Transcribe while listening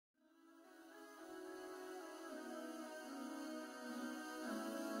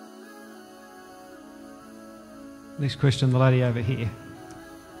Next question, the lady over here.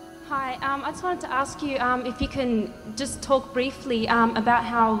 Hi, I just wanted to ask you if you can just talk briefly about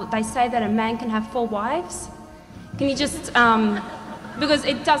how they say that a man can have 4 wives. Can you just, because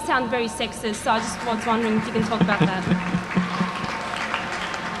it does sound very sexist, so I just was wondering if you can talk about that.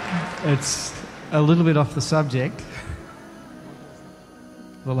 It's a little bit off the subject.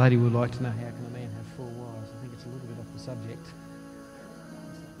 The lady would like to know, how can a man have 4 wives? I think it's a little bit off the subject.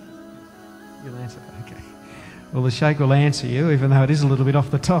 You'll answer? Okay. Well, the Sheikh will answer you, even though it is a little bit off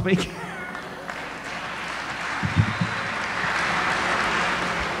the topic.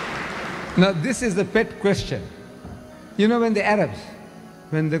 Now, this is the pet question. You know, when the Arabs,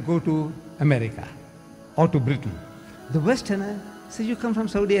 when they go to America or to Britain, the Westerner says, you come from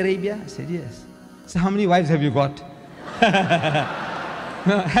Saudi Arabia? I said, yes. So how many wives have you got?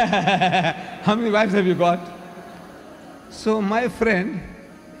 How many wives have you got? So my friend,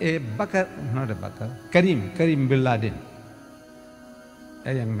 Karim bin Laden,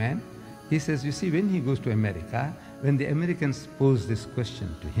 a young man, he says, you see, when he goes to America, when the Americans pose this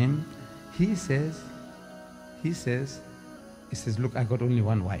question to him, he says, look, I got only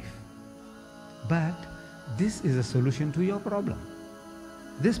 1 wife. But this is a solution to your problem.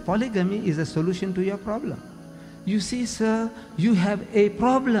 This polygamy is a solution to your problem. You see, sir, you have a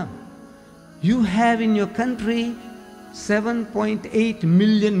problem. You have in your country 7.8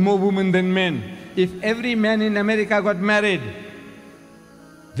 million more women than men. If every man in America got married,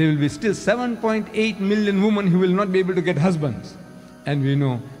 there will be still 7.8 million women who will not be able to get husbands. And we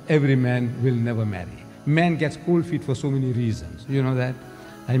know every man will never marry. Man gets cold feet for so many reasons. You know that?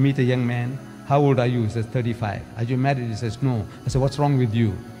 I meet a young man. How old are you? He says, 35. Are you married? He says, no. I said, what's wrong with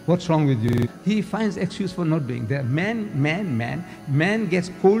you? What's wrong with you? He finds excuse for not doing that. Man gets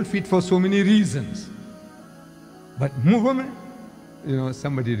cold feet for so many reasons. But women, you know,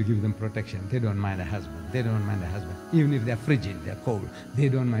 somebody to give them protection. They don't mind a husband. They don't mind a husband. Even if they're frigid, they're cold, they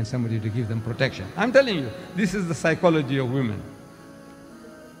don't mind somebody to give them protection. I'm telling you, this is the psychology of women.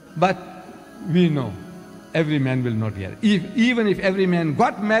 But we know every man will not get it. Even if every man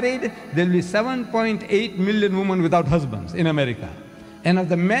got married, there will be 7.8 million women without husbands in America. And of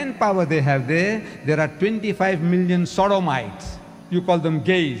the manpower they have there are 25 million sodomites. You call them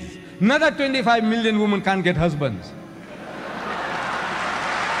gays. Another 25 million women can't get husbands.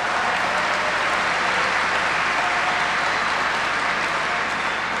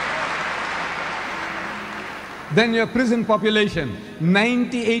 Then your prison population,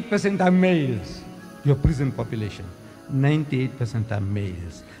 98% are males. Your prison population, 98% are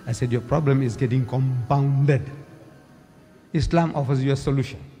males. I said, your problem is getting compounded. Islam offers you a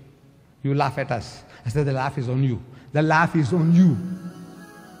solution. You laugh at us. I said, the laugh is on you. The laugh is on you.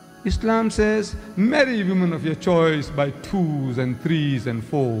 Islam says, marry women of your choice by 2s and 3s and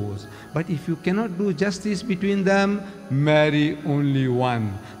 4s. But if you cannot do justice between them, marry only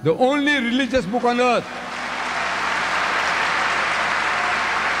one. The only religious book on earth.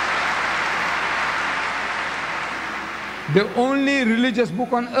 The only religious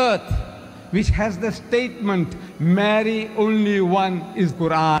book on earth which has the statement, marry only one, is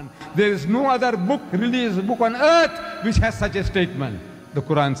Quran. There is no other book, religious book on earth which has such a statement. The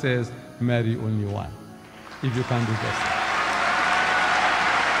Quran says, marry only one, if you can't do justice.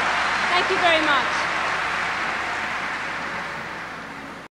 Thank you very much.